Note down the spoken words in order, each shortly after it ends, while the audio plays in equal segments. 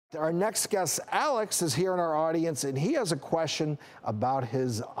Our next guest, Alex, is here in our audience, and he has a question about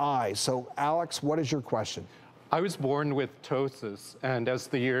his eye. So, Alex, what is your question? I was born with ptosis, and as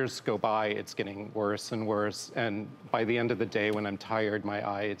the years go by, it's getting worse and worse. And by the end of the day, when I'm tired, my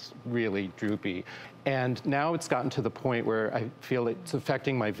eye, it's really droopy. And now it's gotten to the point where I feel it's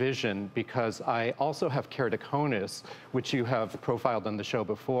affecting my vision because I also have keratoconus, which you have profiled on the show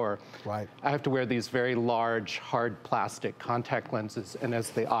before. Right. I have to wear these very large, hard plastic contact lenses, and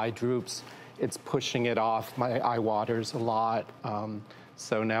as the eye droops, it's pushing it off. My eye waters a lot.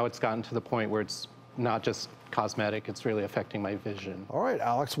 So now it's gotten to the point where it's not just cosmetic, it's really affecting my vision. All right,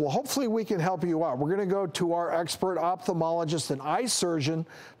 Alex. Well, hopefully we can help you out. We're going to go to our expert ophthalmologist and eye surgeon.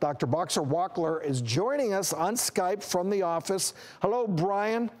 Dr. Boxer Wachler is joining us on Skype from the office. Hello,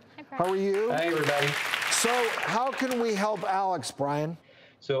 Brian. Hi, Brian. How are you? Hi, everybody. So how can we help Alex, Brian?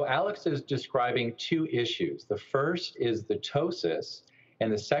 So Alex is describing two issues. The first is the ptosis,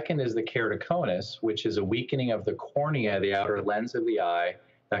 and the second is the keratoconus, which is a weakening of the cornea, the outer lens of the eye,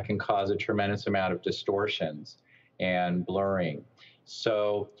 that can cause a tremendous amount of distortions and blurring.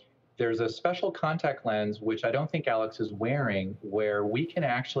 So there's a special contact lens, which I don't think Alex is wearing, where we can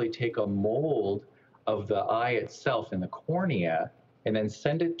actually take a mold of the eye itself in the cornea and then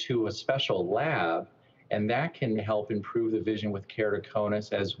send it to a special lab, and that can help improve the vision with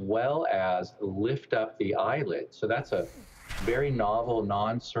keratoconus as well as lift up the eyelid. So that's a very novel,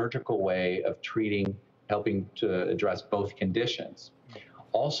 non-surgical way of treating, helping to address both conditions.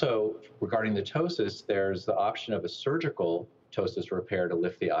 Also, regarding the ptosis, there's the option of a surgical ptosis repair to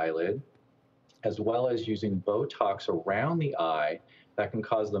lift the eyelid, as well as using Botox around the eye that can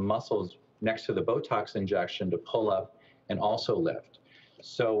cause the muscles next to the Botox injection to pull up and also lift.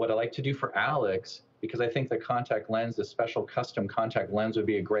 So what I like to do for Alex, because I think the contact lens, the special custom contact lens would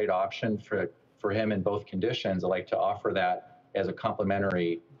be a great option for him in both conditions, I like to offer that as a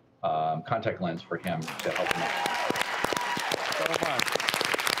complimentary contact lens for him to help him out. So much.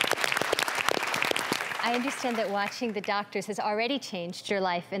 I understand that watching the doctors has already changed your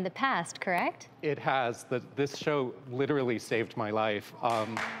life in the past, correct? It has. This show literally saved my life.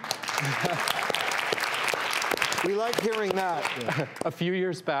 We like hearing that. Yeah. A few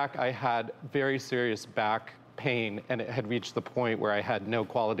years back, I had very serious back pain, and it had reached the point where I had no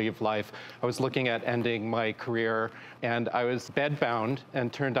quality of life. I was looking at ending my career, and I was bedbound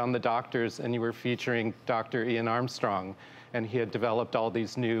and turned on the doctors, and you were featuring Dr. Ian Armstrong. And he had developed all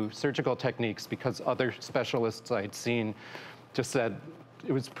these new surgical techniques because other specialists I'd seen just said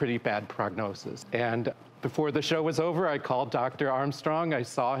it was pretty bad prognosis. And before the show was over, I called Dr. Armstrong. I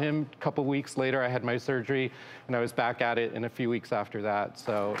saw him. A couple weeks later, I had my surgery, and I was back at it in a few weeks after that.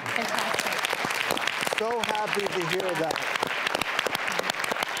 So, fantastic. So happy to hear that.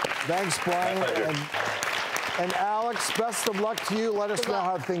 Thanks, Brian. And Alex, best of luck to you. Let us know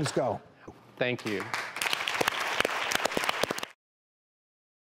how things go. thank you.